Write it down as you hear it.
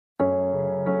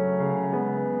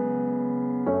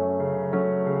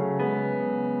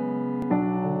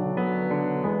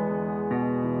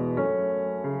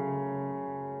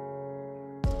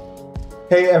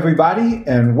Hey, everybody,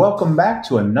 and welcome back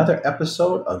to another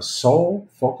episode of Soul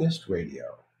Focused Radio.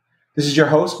 This is your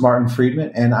host, Martin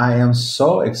Friedman, and I am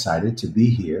so excited to be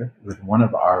here with one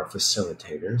of our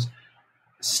facilitators,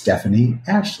 Stephany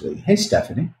Ashley. Hey,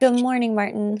 Stephany. Good morning,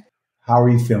 Martin. How are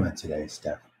you feeling today,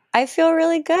 Steph? I feel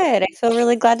really good. I feel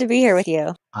really glad to be here with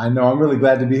you. I know I'm really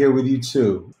glad to be here with you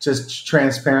too. Just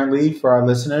transparently for our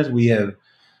listeners, we've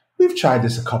tried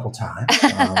this a couple times,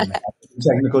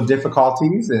 technical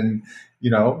difficulties, and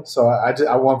so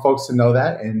I want folks to know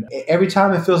that. And every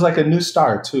time it feels like a new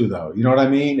start too, though. You know what I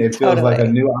mean? It feels like a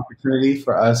new opportunity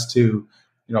for us to,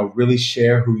 really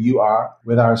share who you are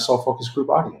with our Soul Focus Group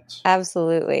audience.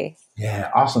 Absolutely.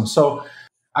 Yeah, awesome. So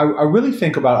I really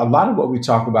think about a lot of what we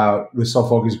talk about with Soul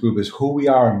Focus Group is who we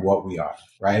are and what we are,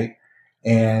 right?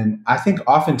 And I think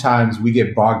oftentimes we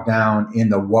get bogged down in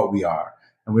the what we are,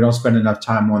 and we don't spend enough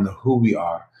time on the who we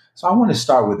are. So I want to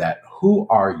start with that. Who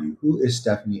are you? Who is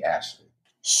Stephany Ashley?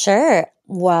 Sure.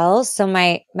 Well, so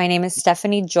my name is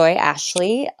Stephany Joy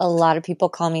Ashley. A lot of people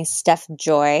call me Steph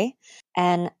Joy.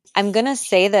 And I'm going to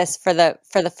say this for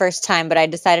the first time, but I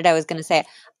decided I was going to say it.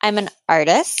 I'm an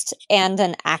artist and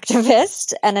an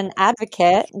activist and an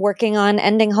advocate working on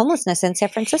ending homelessness in San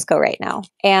Francisco right now.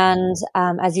 And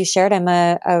as you shared, I'm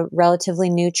a relatively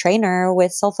new trainer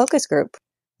with Soul Focus Group.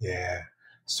 Yeah.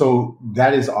 So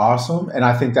that is awesome. And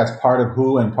I think that's part of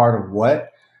who and part of what.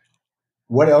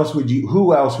 Who else would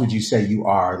you say you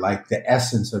are? Like the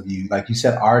essence of you, like you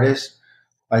said, artist,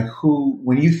 like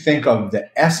when you think of the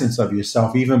essence of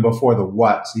yourself, even before the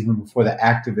what's, even before the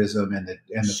activism and the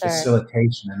Sure.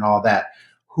 facilitation and all that,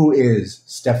 who is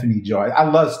Stephany Joy? I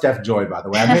love Steph Joy, by the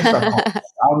way. I may start calling you.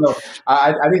 I don't know.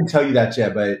 I didn't tell you that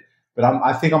yet, but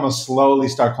I think I'm going to slowly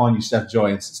start calling you Steph Joy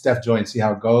and see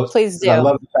how it goes. Please do. I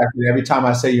love the fact that every time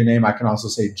I say your name, I can also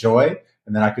say Joy.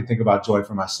 And then I could think about joy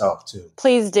for myself too.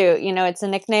 Please do. It's a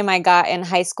nickname I got in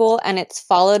high school and it's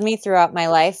followed me throughout my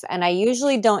life. And I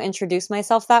usually don't introduce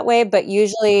myself that way, but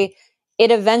usually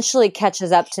it eventually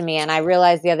catches up to me. And I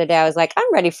realized the other day, I was like,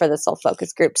 I'm ready for the Soul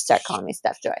Focus Group to start calling me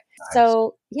Steph Joy. Nice.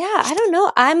 So yeah, I don't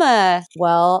know.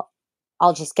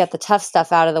 I'll just get the tough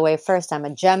stuff out of the way first. I'm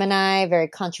a Gemini, very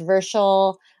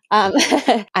controversial.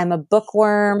 I'm a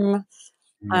bookworm.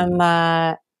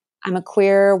 I'm a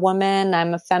queer woman.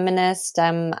 I'm a feminist.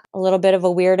 I'm a little bit of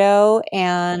a weirdo,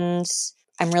 and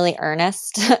I'm really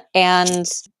earnest, and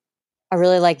I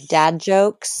really like dad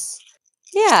jokes.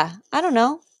 Yeah, I don't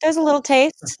know. There's a little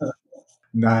taste.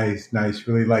 Nice.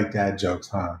 Really like dad jokes,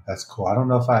 huh? That's cool. I don't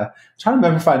know I'm trying to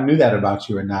remember if I knew that about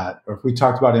you or not, or if we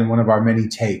talked about it in one of our many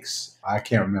takes. I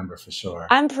can't remember for sure.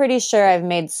 I'm pretty sure I've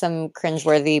made some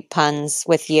cringeworthy puns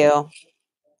with you.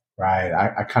 Right.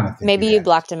 I kind of think maybe you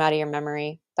blocked them out of your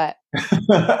memory, but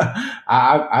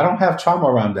I don't have trauma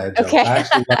around dad jokes. Okay.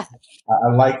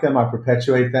 I like them. I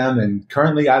perpetuate them, and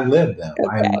currently I live them.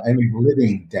 Okay. I'm a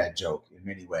living dad joke in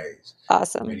many ways.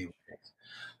 Awesome.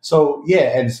 So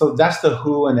yeah, and so that's the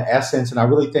who and the essence. And I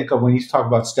really think of when you talk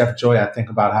about Steph Joy, I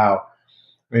think about how,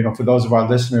 for those of our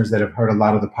listeners that have heard a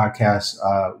lot of the podcasts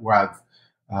where I've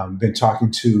been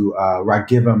talking to, where I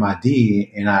give them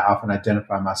ID, and I often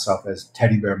identify myself as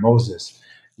Teddy Bear Moses,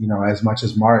 as much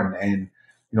as Martin. And,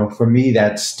 for me,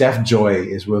 that Steph Joy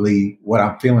is really what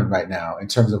I'm feeling right now in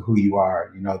terms of who you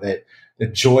are, that the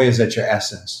joy is at your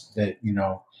essence, that,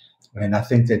 and I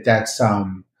think that's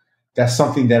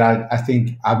something that I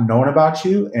think I've known about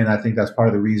you. And I think that's part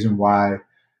of the reason why,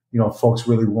 folks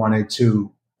really wanted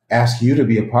to ask you to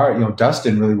be a part.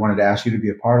 Dustin really wanted to ask you to be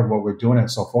a part of what we're doing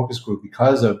at Soul Focus Group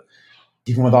because of,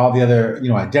 even with all the other,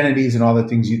 identities and all the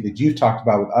things that you've talked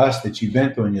about with us that you've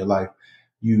been through in your life,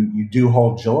 you do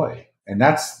hold joy. And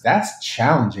that's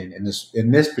challenging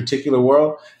in this particular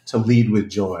world to lead with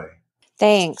joy.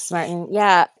 Thanks, Martin.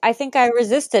 Yeah, I think I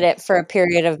resisted it for a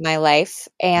period of my life.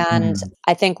 And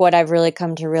I think what I've really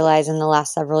come to realize in the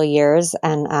last several years,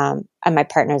 and my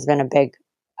partner's been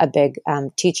a big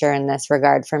teacher in this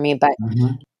regard for me, but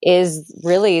is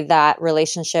really that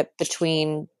relationship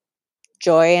between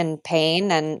joy and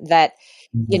pain, and that,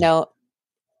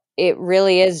 it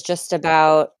really is just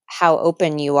about how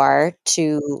open you are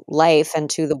to life and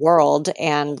to the world,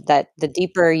 and that the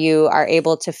deeper you are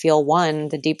able to feel one,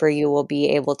 the deeper you will be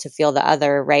able to feel the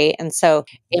other, right? And so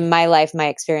in my life, my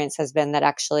experience has been that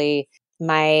actually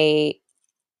my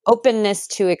openness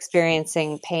to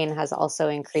experiencing pain has also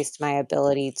increased my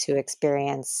ability to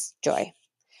experience joy.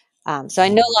 So I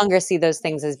no longer see those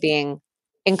things as being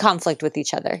in conflict with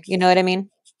each other. You know what I mean?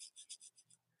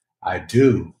 I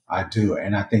do.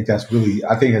 And I think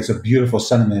it's a beautiful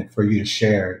sentiment for you to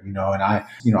share, and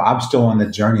I'm still on the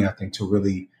journey, I think, to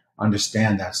really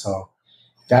understand that. So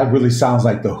that really sounds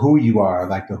like the who you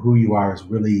are is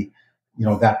really,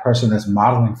 that person that's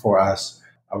modeling for us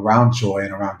around joy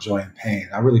and pain.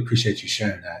 I really appreciate you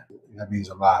sharing that. That means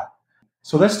a lot.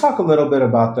 So let's talk a little bit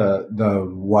about the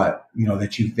what,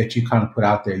 that you kind of put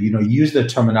out there. You use the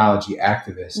terminology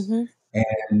activist. Mm-hmm.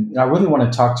 And I really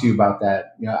want to talk to you about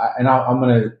that. I'm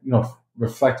going to,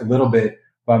 reflect a little bit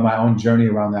about my own journey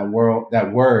around that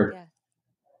word.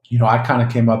 Yeah. I kind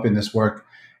of came up in this work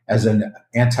as an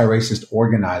anti-racist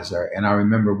organizer. And I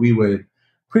remember we would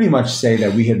pretty much say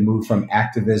that we had moved from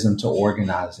activism to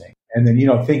organizing. And then,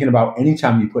 thinking about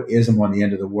anytime you put ism on the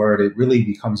end of the word, it really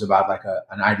becomes about like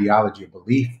an ideology, a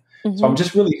belief. Mm-hmm. So I'm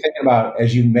just really thinking about,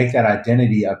 as you make that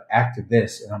identity of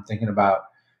activist, and I'm thinking about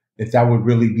if that would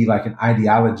really be like an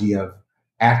ideology of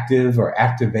active or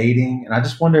activating. And I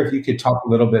just wonder if you could talk a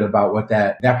little bit about what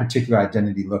that particular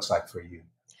identity looks like for you.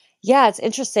 Yeah, it's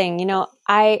interesting.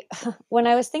 When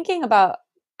I was thinking about,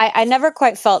 I never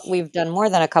quite felt we've done more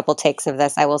than a couple takes of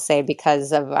this, I will say,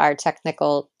 because of our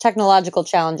technological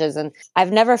challenges. And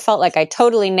I've never felt like I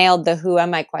totally nailed the who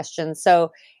am I question.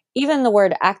 So even the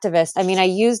word activist, I mean, I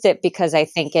used it because I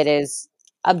think it is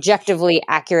objectively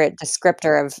accurate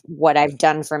descriptor of what I've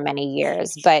done for many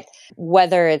years. But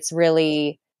whether it's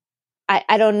really,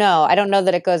 I don't know. I don't know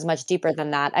that it goes much deeper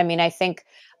than that. I mean, I think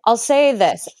I'll say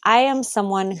this. I am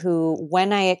someone who,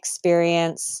 when I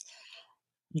experience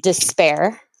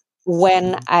despair,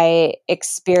 when I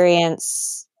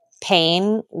experience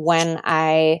pain, when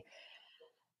I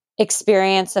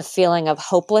experience a feeling of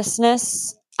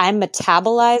hopelessness, I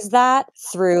metabolize that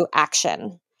through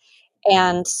action.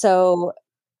 And so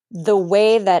the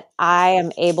way that I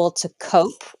am able to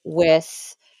cope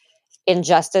with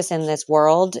injustice in this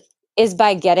world is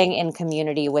by getting in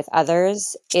community with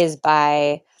others, is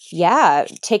by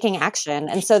taking action.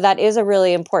 And so that is a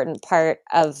really important part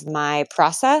of my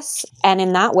process. And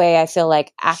in that way, I feel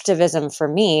like activism for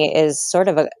me is sort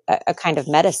of a kind of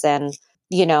medicine,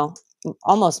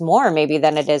 almost more maybe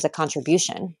than it is a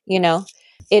contribution.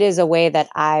 It is a way that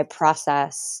I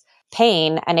process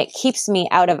pain, and it keeps me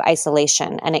out of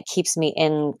isolation, and it keeps me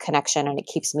in connection, and it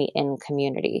keeps me in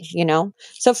community.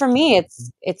 So for me,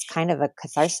 it's kind of a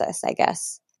catharsis, I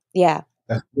guess. Yeah.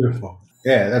 That's beautiful.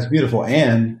 Yeah, that's beautiful.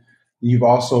 And you've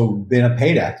also been a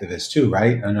paid activist too,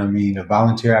 right? And I mean, a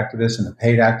volunteer activist and a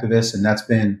paid activist, and that's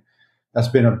been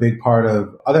a big part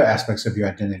of other aspects of your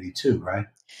identity too, right?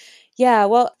 Yeah.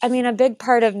 Well, I mean, a big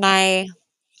part of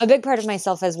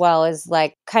myself as well is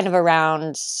like kind of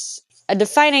around a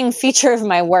defining feature of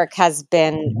my work has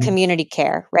been community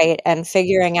care, right? And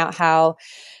figuring out how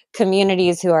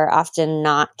communities who are often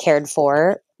not cared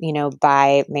for,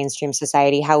 by mainstream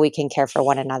society, how we can care for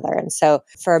one another. And so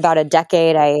for about a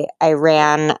decade, I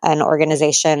ran an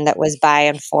organization that was by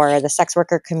and for the sex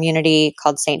worker community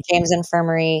called St. James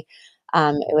Infirmary.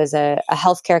 It was a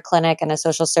healthcare clinic and a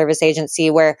social service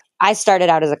agency where I started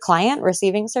out as a client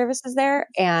receiving services there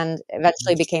and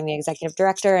eventually became the executive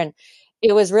director. And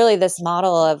it was really this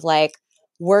model of like,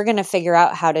 we're going to figure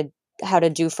out how to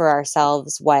do for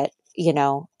ourselves what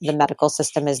the medical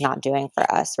system is not doing for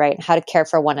us, right? How to care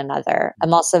for one another.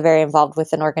 I'm also very involved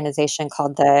with an organization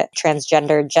called the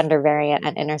Transgender, Gender Variant,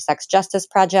 and Intersex Justice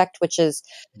Project, which is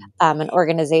an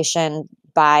organization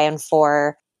by and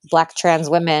for Black trans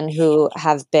women who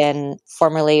have been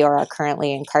formerly or are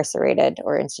currently incarcerated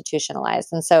or institutionalized.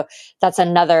 And so that's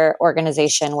another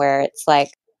organization where it's like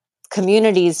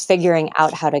communities figuring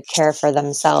out how to care for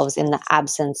themselves in the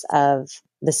absence of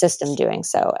the system doing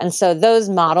so. And so those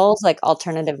models, like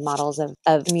alternative models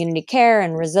of community care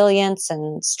and resilience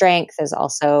and strength, has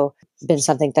also been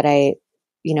something that I,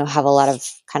 have a lot of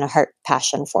kind of heart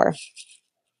passion for.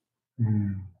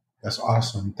 That's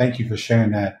awesome. Thank you for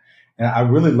sharing that. And I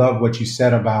really love what you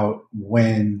said about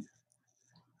when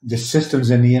the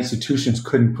systems and the institutions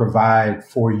couldn't provide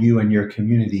for you and your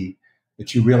community,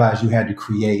 that you realized you had to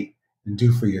create and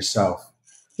do for yourself.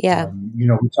 Yeah. We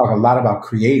talk a lot about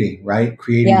creating, right?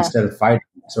 Creating Yeah. instead of fighting.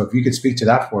 So if you could speak to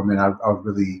that for a minute, I would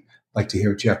really like to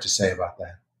hear what you have to say about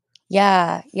that.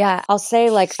 Yeah. Yeah. I'll say,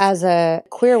 like, as a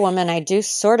queer woman, I do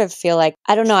sort of feel like,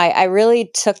 I don't know, I really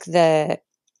took the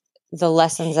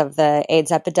lessons of the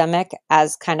AIDS epidemic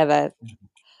as kind of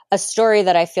a story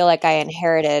that I feel like I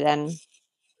inherited, and,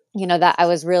 that I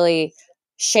was really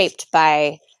shaped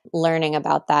by learning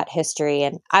about that history.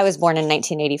 And I was born in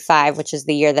 1985, which is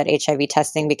the year that HIV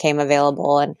testing became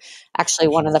available. And actually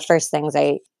one of the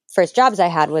first jobs I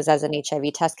had was as an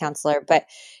HIV test counselor. But,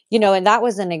 and that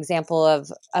was an example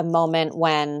of a moment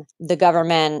when the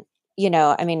government,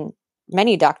 I mean,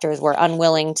 many doctors were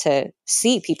unwilling to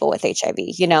see people with HIV.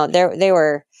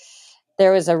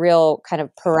 There was a real kind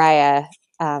of pariah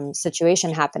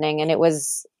situation happening. And it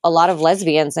was a lot of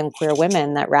lesbians and queer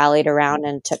women that rallied around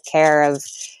and took care of,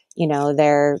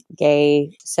 their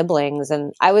gay siblings.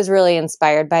 And I was really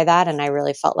inspired by that. And I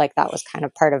really felt like that was kind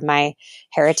of part of my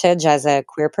heritage as a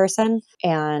queer person.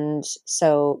 And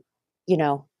so,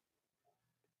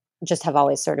 just have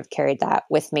always sort of carried that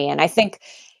with me. And I think,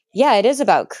 yeah, it is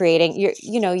about creating,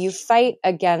 you fight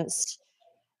against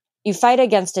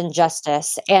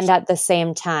injustice, and at the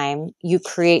same time you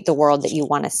create the world that you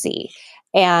want to see.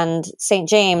 And St.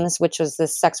 James, which was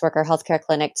this sex worker healthcare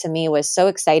clinic, to me was so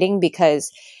exciting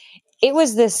because it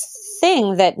was this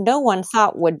thing that no one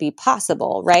thought would be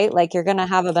possible, right? Like, you're going to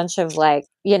have a bunch of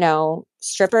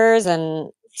strippers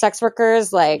and sex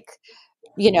workers,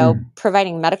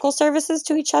 providing medical services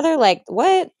to each other. Like,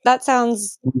 what? That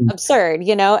sounds absurd,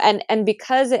 and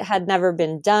because it had never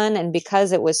been done, and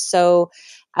because it was so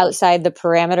outside the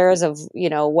parameters of,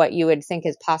 what you would think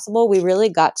is possible, we really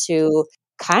got to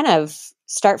kind of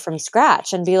start from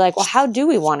scratch and be like, well, how do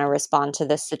we want to respond to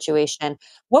this situation?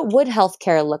 What would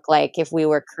healthcare look like if we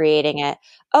were creating it?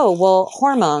 Oh, well,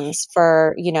 hormones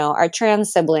for, our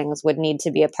trans siblings would need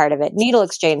to be a part of it. Needle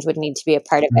exchange would need to be a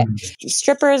part of it.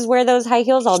 Strippers wear those high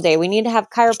heels all day. We need to have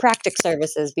chiropractic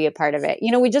services be a part of it.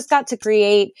 We just got to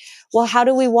create, well, how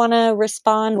do we want to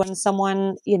respond when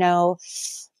someone,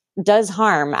 does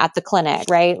harm at the clinic,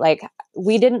 right? Like,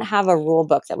 we didn't have a rule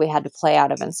book that we had to play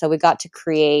out of. And so we got to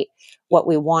create what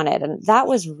we wanted. And that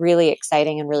was really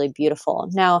exciting and really beautiful.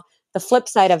 Now, the flip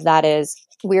side of that is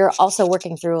we were also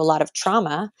working through a lot of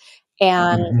trauma.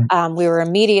 And we were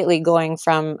immediately going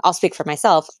from, I'll speak for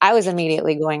myself, I was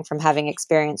immediately going from having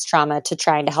experienced trauma to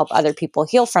trying to help other people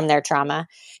heal from their trauma.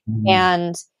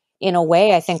 And in a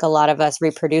way, I think a lot of us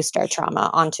reproduced our trauma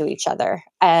onto each other.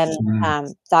 And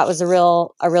that was a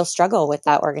real struggle with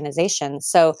that organization.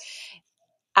 So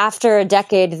after a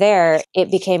decade there, it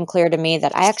became clear to me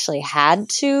that I actually had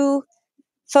to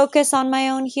focus on my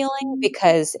own healing,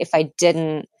 because if I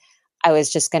didn't, I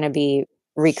was just going to be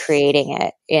recreating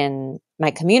it in my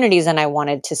communities. And I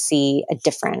wanted to see a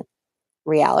different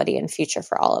reality and future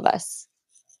for all of us.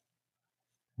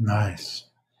 Nice.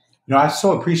 I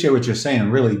so appreciate what you're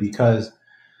saying, really, because,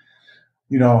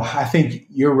 I think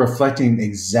you're reflecting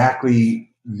exactly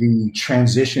the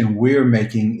transition we're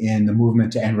making in the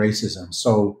movement to end racism.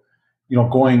 So,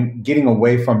 getting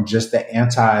away from just the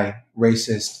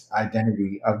anti-racist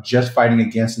identity of just fighting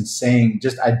against and saying,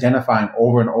 just identifying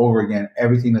over and over again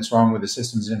everything that's wrong with the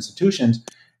systems and institutions,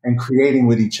 and creating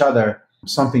with each other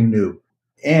something new.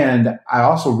 And I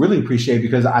also really appreciate,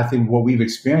 because I think what we've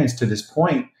experienced to this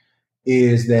point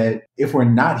is that if we're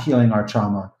not healing our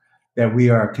trauma, that we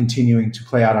are continuing to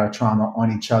play out our trauma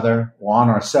on each other, or on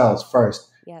ourselves first,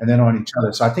 and then on each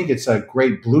other. So I think it's a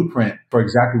great blueprint for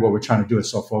exactly what we're trying to do at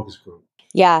Soul Focus Group.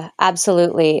 Yeah,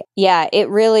 absolutely. Yeah, it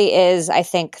really is, I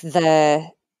think,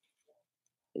 the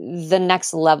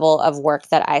next level of work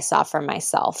that I saw for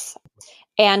myself.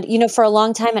 And, for a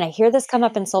long time, and I hear this come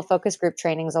up in Soul Focus Group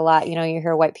trainings a lot, you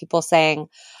hear white people saying,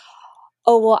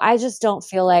 oh, well, I just don't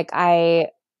feel like I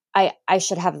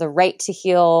should have the right to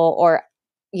heal, or,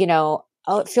 oh,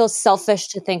 it feels selfish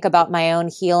to think about my own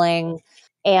healing.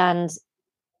 And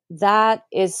that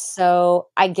is so,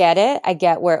 I get it. I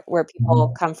get where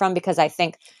people come from, because I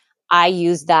think I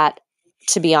used that,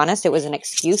 to be honest, it was an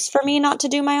excuse for me not to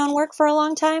do my own work for a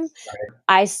long time.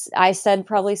 I said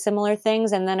probably similar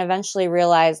things, and then eventually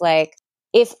realized, like,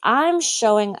 if I'm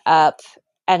showing up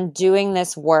and doing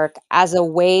this work as a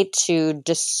way to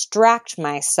distract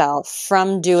myself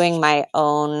from doing my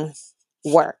own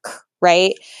work,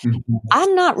 right?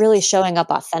 I'm not really showing up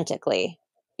authentically,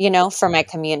 for my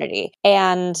community.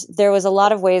 And there was a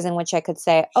lot of ways in which I could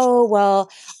say, oh,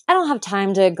 well, I don't have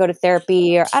time to go to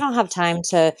therapy, or I don't have time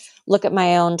to look at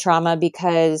my own trauma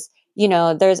because,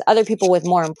 there's other people with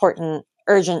more important,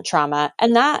 urgent trauma.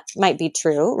 And that might be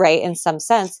true, right? In some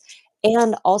sense.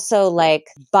 And also, like,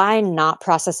 by not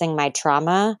processing my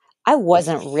trauma, I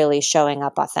wasn't really showing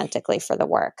up authentically for the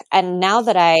work. And now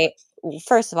that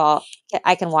first of all,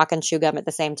 I can walk and chew gum at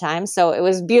the same time. So it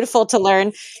was beautiful to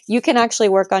learn you can actually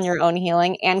work on your own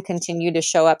healing and continue to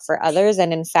show up for others.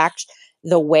 And in fact,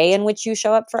 the way in which you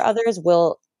show up for others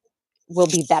will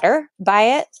be better by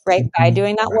it, right? By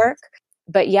doing that work.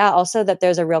 But yeah, also that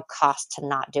there's a real cost to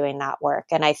not doing that work.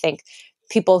 And I think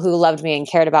people who loved me and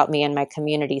cared about me in my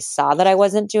community saw that I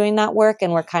wasn't doing that work,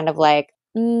 and were kind of like,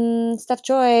 Steph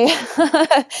Joy,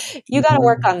 you got to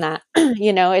work on that.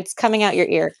 It's coming out your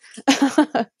ear.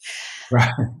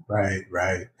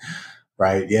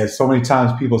 Right. Yeah. So many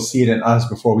times people see it in us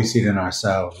before we see it in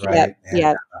ourselves. Right.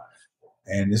 Yep.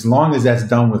 And as long as that's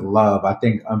done with love, I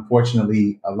think,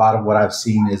 unfortunately, a lot of what I've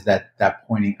seen is that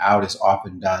pointing out is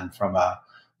often done from a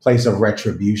place of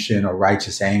retribution or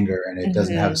righteous anger, and it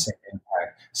doesn't have the Mm-hmm. same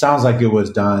impact. Sounds like it was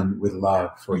done with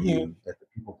love for Mm-hmm. you, that the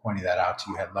people pointing that out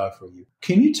to you had love for you.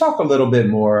 Can you talk a little bit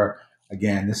more?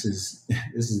 Again, this is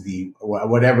the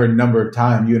whatever number of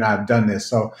time you and I have done this.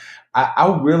 So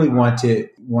I really want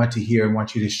to hear and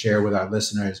want you to share with our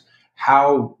listeners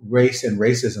how race and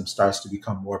racism starts to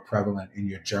become more prevalent in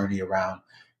your journey around,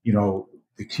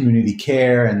 the community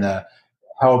care and the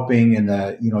helping and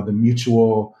the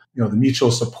mutual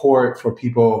support for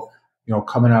people,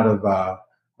 coming out of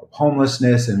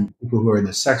homelessness and people who are in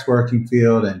the sex working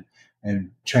field and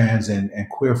trans and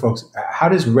queer folks. How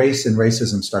does race and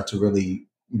racism start to really,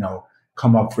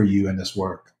 come up for you in this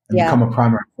work and Yeah. become a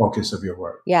primary focus of your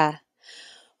work? Yeah.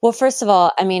 Well, first of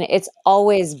all, I mean, it's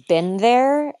always been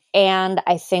there. And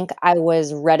I think I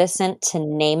was reticent to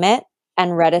name it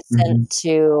and reticent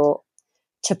Mm-hmm.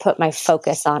 to put my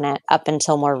focus on it up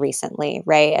until more recently,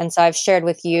 right? And so I've shared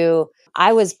with you,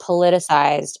 I was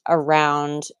politicized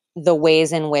around the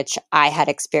ways in which I had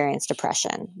experienced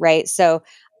oppression, right? So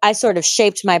I sort of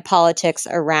shaped my politics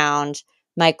around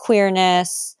my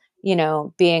queerness,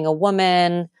 being a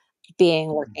woman,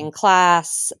 being working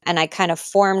class, and I kind of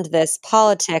formed this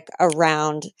politic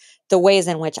around the ways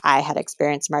in which I had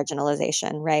experienced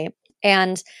marginalization, right?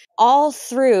 And all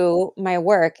through my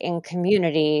work in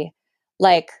community,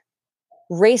 like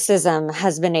racism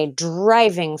has been a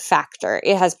driving factor.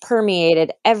 It has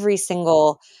permeated every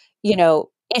single,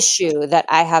 issue that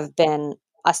I have been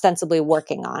ostensibly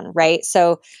working on, right?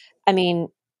 So, I mean,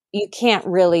 you can't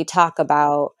really talk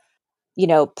about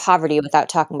poverty without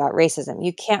talking about racism.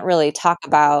 You can't really talk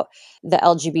about the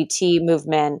LGBT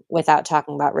movement without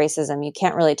talking about racism. You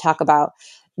can't really talk about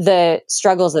the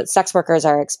struggles that sex workers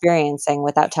are experiencing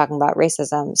without talking about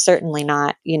racism. Certainly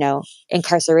not,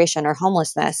 incarceration or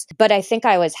homelessness. But I think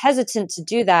I was hesitant to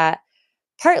do that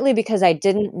partly because I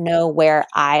didn't know where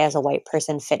I as a white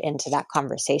person fit into that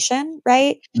conversation,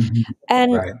 right? Mm-hmm.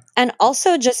 And Right. and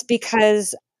also just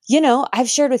because I've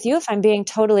shared with you, if I'm being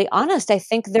totally honest, I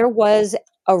think there was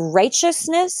a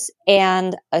righteousness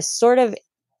and a sort of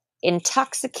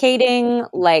intoxicating,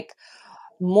 like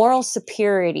moral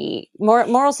superiority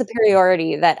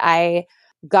that I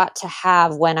got to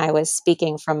have when I was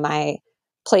speaking from my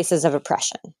places of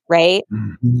oppression, right?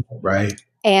 Mm-hmm. Right.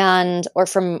 And or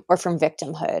from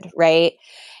victimhood, right?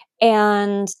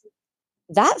 And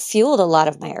that fueled a lot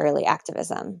of my early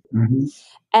activism. Mm-hmm.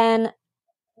 And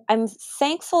I'm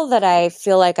thankful that I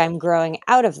feel like I'm growing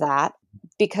out of that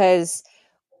because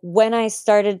when I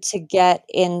started to get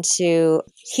into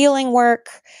healing work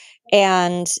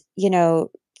and,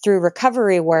 through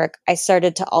recovery work, I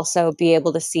started to also be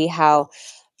able to see how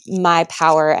my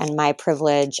power and my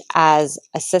privilege as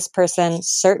a cis person,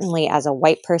 certainly as a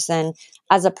white person,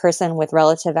 as a person with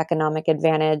relative economic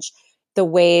advantage, the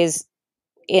ways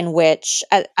in which,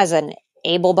 as an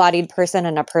able-bodied person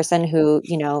and a person who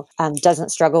doesn't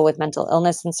struggle with mental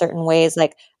illness in certain ways,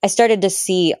 like I started to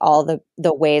see all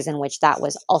the ways in which that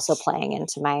was also playing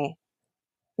into my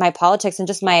politics and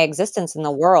just my existence in the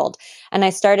world, and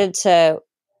I started to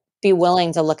be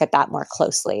willing to look at that more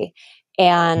closely.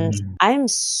 And Mm-hmm. I'm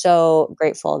so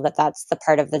grateful that that's the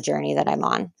part of the journey that I'm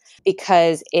on,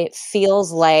 because it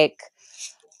feels like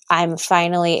I'm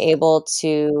finally able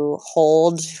to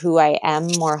hold who I am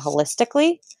more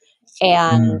holistically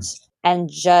and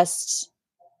just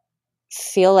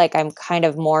feel like I'm kind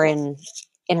of more in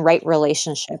right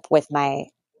relationship with my,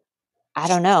 I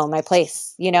don't know, my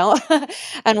place,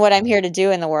 and what I'm here to do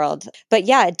in the world. But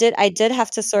yeah, I did have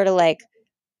to sort of like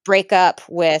break up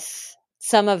with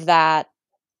some of that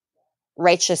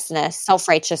righteousness,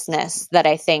 self-righteousness that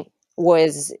I think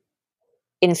was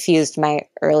infused my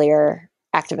earlier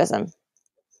activism.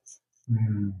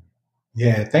 Mm-hmm.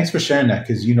 Yeah, thanks for sharing that.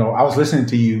 Because I was listening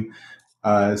to you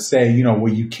say, well,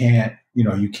 you can't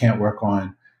work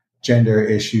on gender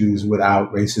issues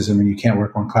without racism, and you can't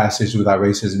work on class issues without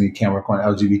racism. You can't work on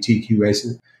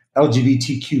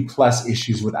LGBTQ plus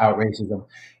issues without racism.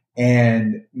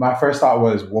 And my first thought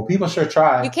was, well, people sure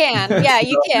try. You can. Yeah,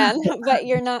 you can, but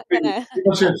you're not gonna.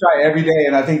 People sure try every day,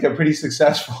 and I think they're pretty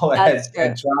successful That's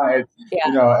at true. trying,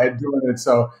 Yeah. at doing it.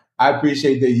 So I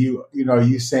appreciate that you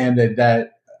saying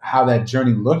that how that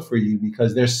journey looked for you,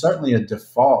 because there's certainly a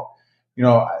default.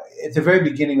 At the very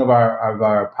beginning of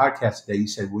our podcast today, you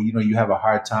said, well, you have a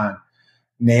hard time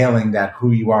nailing that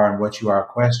who you are and what you are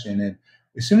question. And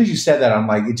as soon as you said that, I'm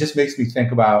like, it just makes me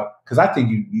think about, because I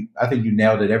think I think you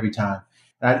nailed it every time.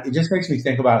 It just makes me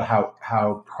think about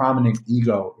how prominent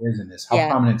ego is in this, how Yeah.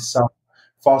 prominent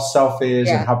false self is,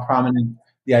 and Yeah. how prominent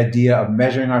the idea of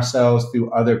measuring ourselves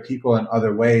through other people in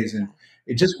other ways. And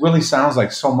it just really sounds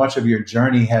like so much of your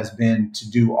journey has been to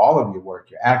do all of your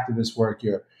work, your activist work,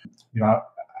 you know,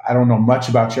 I don't know much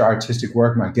about your artistic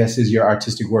work. My guess is your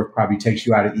artistic work probably takes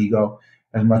you out of ego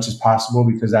as much as possible,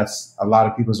 because that's a lot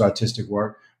of people's artistic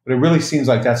work. But it really seems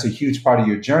like that's a huge part of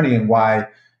your journey, and why,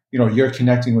 you're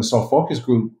connecting with Soul Focus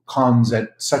Group comes at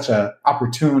such a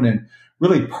opportune and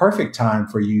really perfect time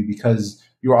for you, because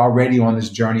you're already on this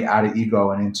journey out of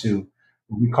ego and into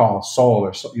what we call soul,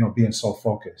 or, being soul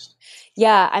focused.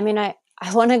 Yeah. I mean, I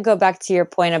want to go back to your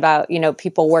point about,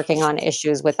 people working on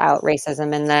issues without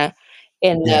racism in the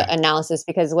Yeah. analysis,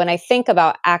 because when I think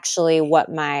about actually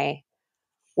what my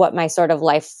sort of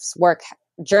life's work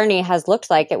journey has looked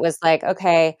like, it was like,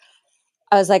 okay,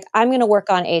 I was like, I'm going to work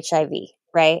on HIV,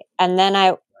 right? And then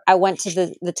I went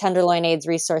to the Tenderloin AIDS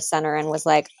Resource Center and was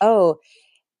like, oh,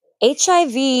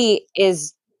 HIV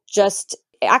is just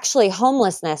actually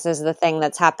homelessness is the thing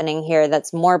that's happening here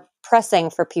that's more pressing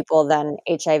for people than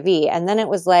HIV. And then it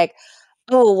was like,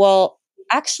 oh, well,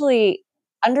 actually,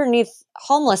 underneath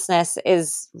homelessness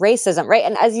is racism, right?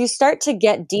 And as you start to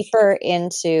get deeper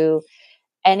into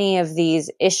any of these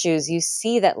issues, you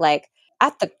see that, like,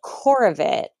 at the core of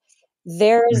it,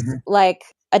 there's Hmm. like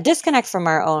a disconnect from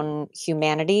our own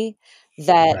humanity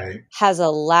that Right. has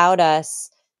allowed us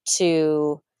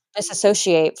to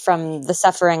disassociate from the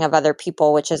suffering of other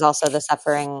people, which is also the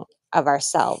suffering of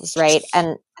ourselves, right?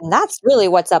 And that's really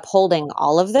what's upholding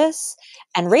all of this.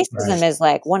 And Right. racism is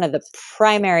like one of the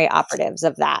primary operatives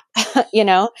of that, you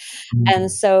know? And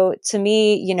Mhm. so to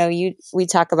me, we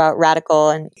talk about radical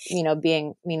and,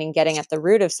 being meaning getting at the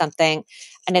root of something.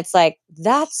 And it's like,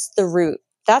 that's the root.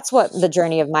 That's what the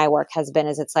journey of my work has been,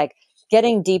 is it's like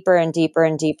getting deeper and deeper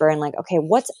and deeper and like, okay,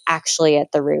 what's actually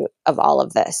at the root of all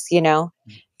of this,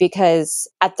 because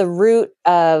at the root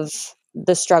of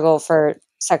the struggle for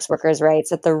sex workers'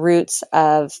 rights, at the roots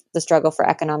of the struggle for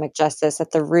economic justice,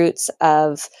 at the roots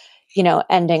of,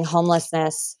 ending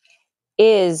homelessness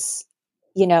is,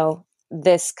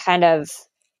 this kind of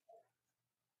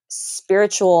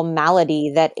spiritual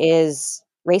malady that is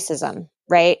racism,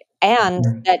 right? And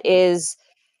Mhm. that is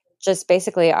just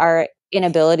basically our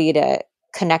inability to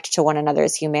connect to one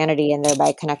another's humanity and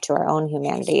thereby connect to our own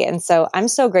humanity. And so I'm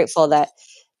so grateful that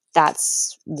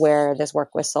that's where this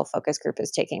work with Soul Focus Group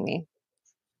is taking me.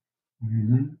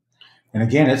 Mhm. And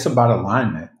again, it's about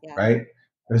alignment, Yeah. right?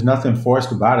 There's nothing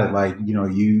forced about it. Like,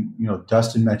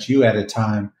 Dustin met you at a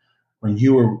time when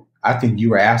I think you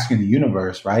were asking the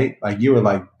universe, right? Like, you were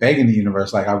like begging the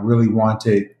universe, like, I really want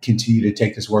to continue to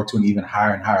take this work to an even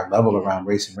higher and higher level Yeah. around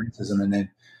race and racism. And then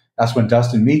that's when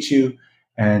Dustin meets you.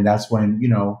 And that's when,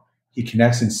 he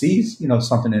connects and sees,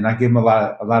 something. And I give him a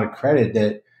lot of credit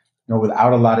that,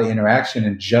 without a lot of interaction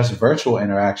and just virtual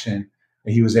interaction,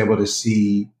 that he was able to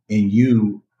see in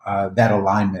you that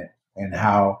alignment, and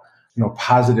how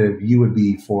positive you would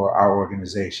be for our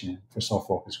organization, for Soul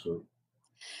Focus Group.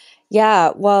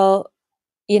 Yeah. Well,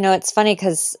 it's funny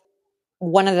because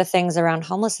one of the things around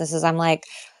homelessness is I'm like,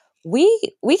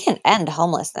 we can end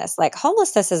homelessness. Like,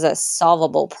 homelessness is a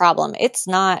solvable problem.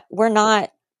 We're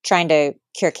not trying to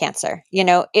cure cancer.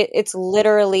 It's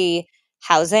literally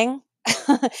housing.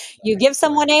 You Right, give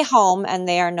someone right, a home and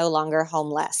they are no longer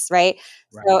homeless, right?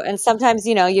 right, So, and sometimes,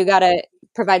 you got to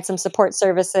provide some support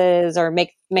services or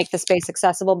make the space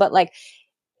accessible, but like,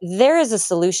 there is a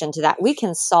solution to that. We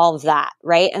can solve that,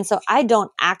 right? And so I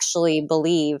don't actually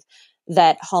believe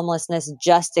that homelessness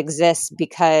just exists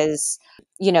because,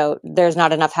 there's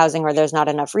not enough housing or there's not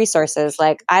enough resources.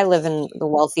 Like, I live in the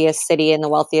wealthiest city in the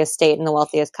wealthiest state in the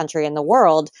wealthiest country in the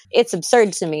world. It's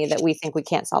absurd to me that we think we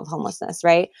can't solve homelessness,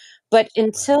 right? But right.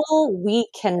 until we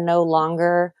can no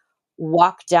longer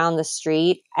walk down the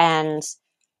street and,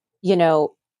 you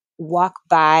know, walk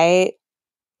by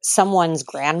someone's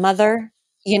grandmother,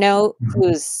 Mhm.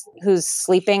 who's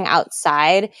sleeping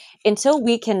outside, until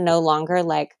we can no longer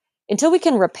until we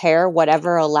can repair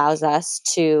whatever allows us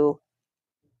to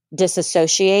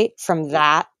disassociate from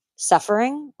that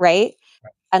suffering, right?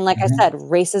 And like I Mhm. said,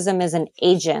 racism is an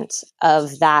agent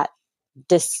of that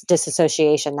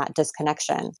disassociation, that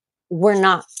disconnection. We're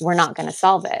not going to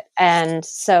solve it. And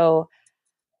so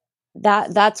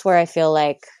that's where I feel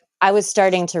like I was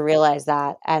starting to realize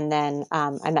that. And then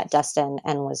I met Dustin,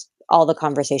 and was all the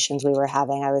conversations we were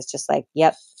having, I was just like,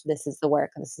 yep, this is the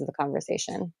work. This is the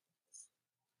conversation.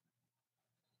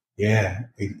 Yeah,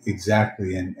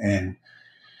 exactly. And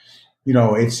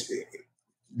it's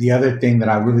the other thing that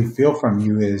I really feel from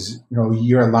you is,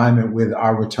 your alignment with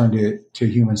our return to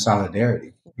human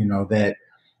solidarity.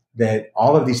 That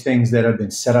all of these things that have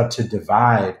been set up to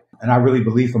divide, and I really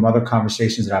believe from other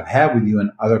conversations that I've had with you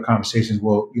and other conversations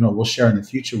we'll share in the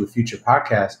future with future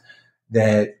podcasts,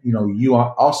 that, you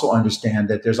also understand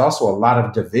that there's also a lot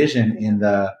of division in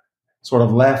the sort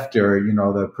of left, or,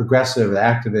 the progressive, the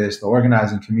activist, the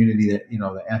organizing community, that,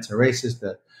 the anti-racist,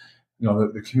 the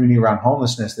community around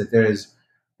homelessness, that there's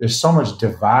so much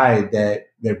divide that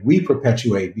we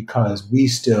perpetuate because we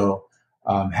still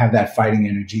have that fighting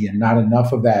energy and not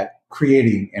enough of that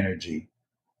creating energy.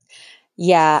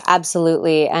 Yeah,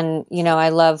 absolutely. And, I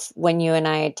love when you and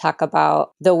I talk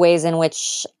about the ways in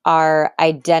which our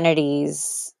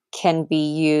identities can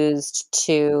be used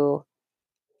to,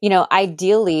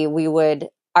 ideally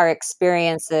our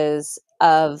experiences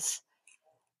of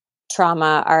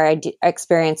trauma, our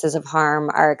experiences of harm,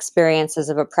 our experiences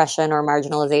of oppression or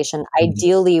marginalization,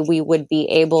 ideally we would be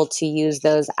able to use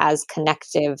those as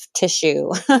connective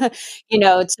tissue,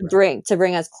 to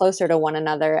bring us closer to one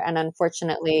another. And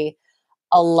unfortunately,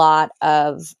 a lot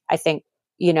of, I think,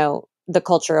 the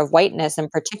culture of whiteness in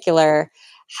particular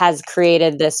has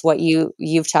created this, what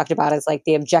you've talked about as like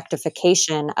the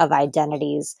objectification of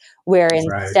identities, where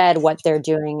Right. instead what they're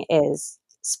doing is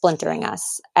splintering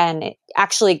us and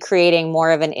actually creating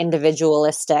more of an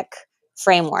individualistic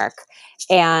framework.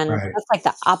 And Right. that's like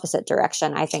the opposite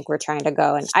direction I think we're trying to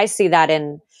go. And I see that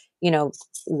in,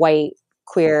 white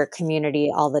queer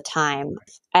community all the time.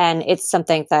 And it's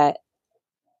something that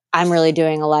I'm really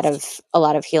doing a lot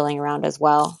of healing around as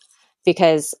well,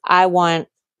 because I want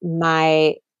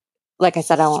like I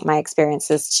said, I want my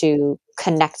experiences to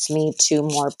connect me to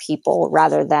more people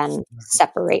rather than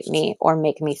separate me or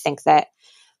make me think that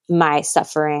my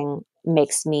suffering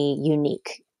makes me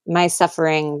unique. My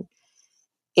suffering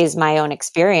is my own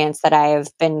experience that I have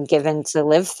been given to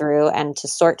live through and to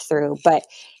sort through, but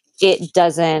it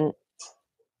doesn't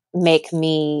make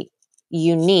me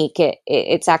unique.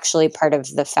 It's actually part of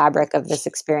the fabric of this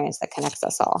experience that connects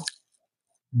us all.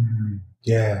 Mhm.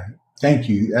 Yeah. Thank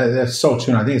you. That's so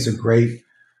true. And I think it's a great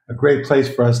place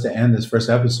for us to end this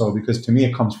first episode, because to me,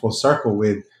 it comes full circle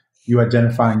with you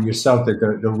identifying yourself, that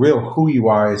the real who you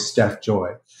are is Steph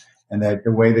Joy. And that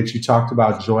the way that you talked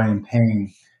about joy and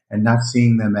pain and not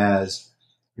seeing them as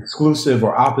exclusive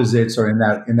or opposites, or in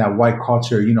that white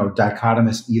culture,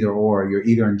 dichotomous either or, you're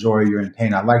either in joy or you're in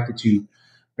pain. I like that you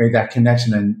made that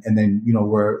connection, and then,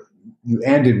 where you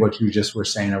ended what you just were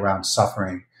saying around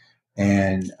suffering,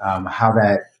 and how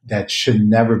that should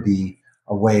never be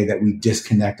a way that we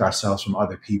disconnect ourselves from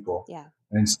other people. Yeah.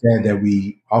 And instead that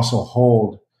we also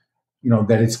hold,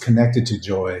 that it's connected to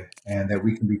joy, and that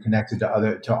we can be connected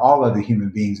to all other human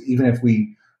beings, even if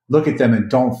we look at them and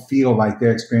don't feel like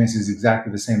their experience is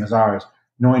exactly the same as ours,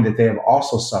 knowing that they have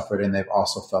also suffered and they've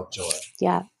also felt joy.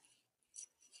 Yeah.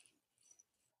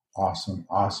 Awesome.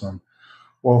 Awesome.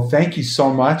 Well, thank you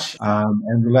so much.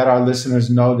 And let our listeners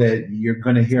know that you're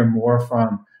going to hear more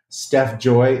from Steph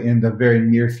Joy in the very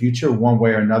near future, one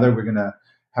way or another. We're going to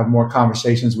have more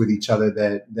conversations with each other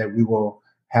that we will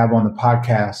have on the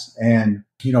podcast. And,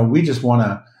 we just want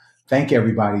to thank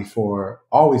everybody for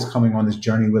always coming on this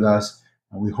journey with us.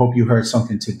 And we hope you heard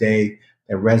something today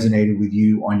that resonated with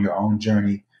you on your own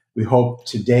journey. We hope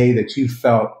today that you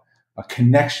felt a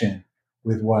connection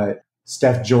with what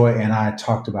Steph Joy and I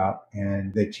talked about,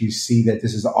 and that you see that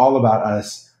this is all about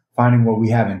us finding what we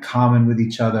have in common with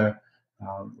each other,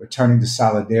 returning to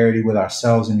solidarity with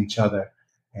ourselves and each other,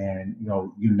 and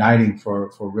uniting for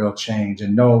real change.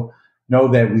 And know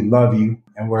that we love you,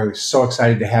 and we're so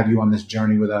excited to have you on this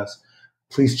journey with us.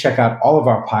 Please check out all of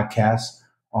our podcasts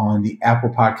on the Apple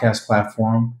Podcast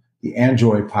platform, the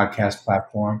Android Podcast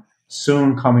platform,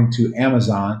 soon coming to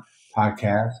Amazon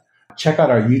Podcast. Check out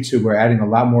our YouTube. We're adding a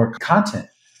lot more content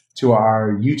to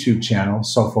our YouTube channel,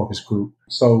 Soul Focus Group.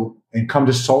 And come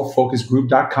to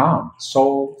soulfocusgroup.com,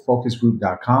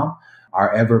 soulfocusgroup.com,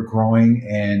 our ever growing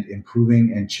and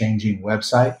improving and changing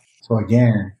website. So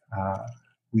again,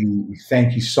 we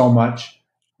thank you so much.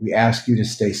 We ask you to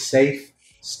stay safe,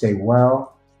 stay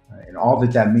well, and all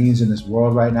that means in this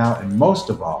world right now. And most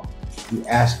of all, we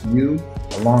ask you,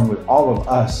 along with all of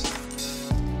us,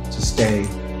 to stay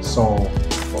soul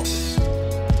focused.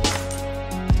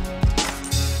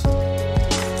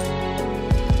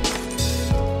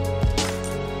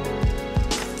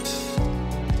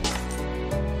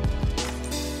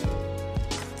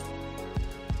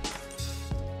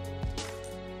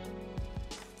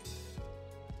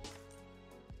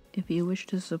 If you wish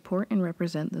to support and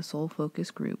represent the Soul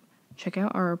Focus Group, check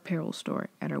out our apparel store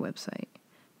at our website,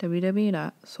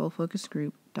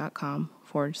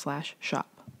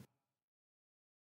 www.soulfocusgroup.com/shop.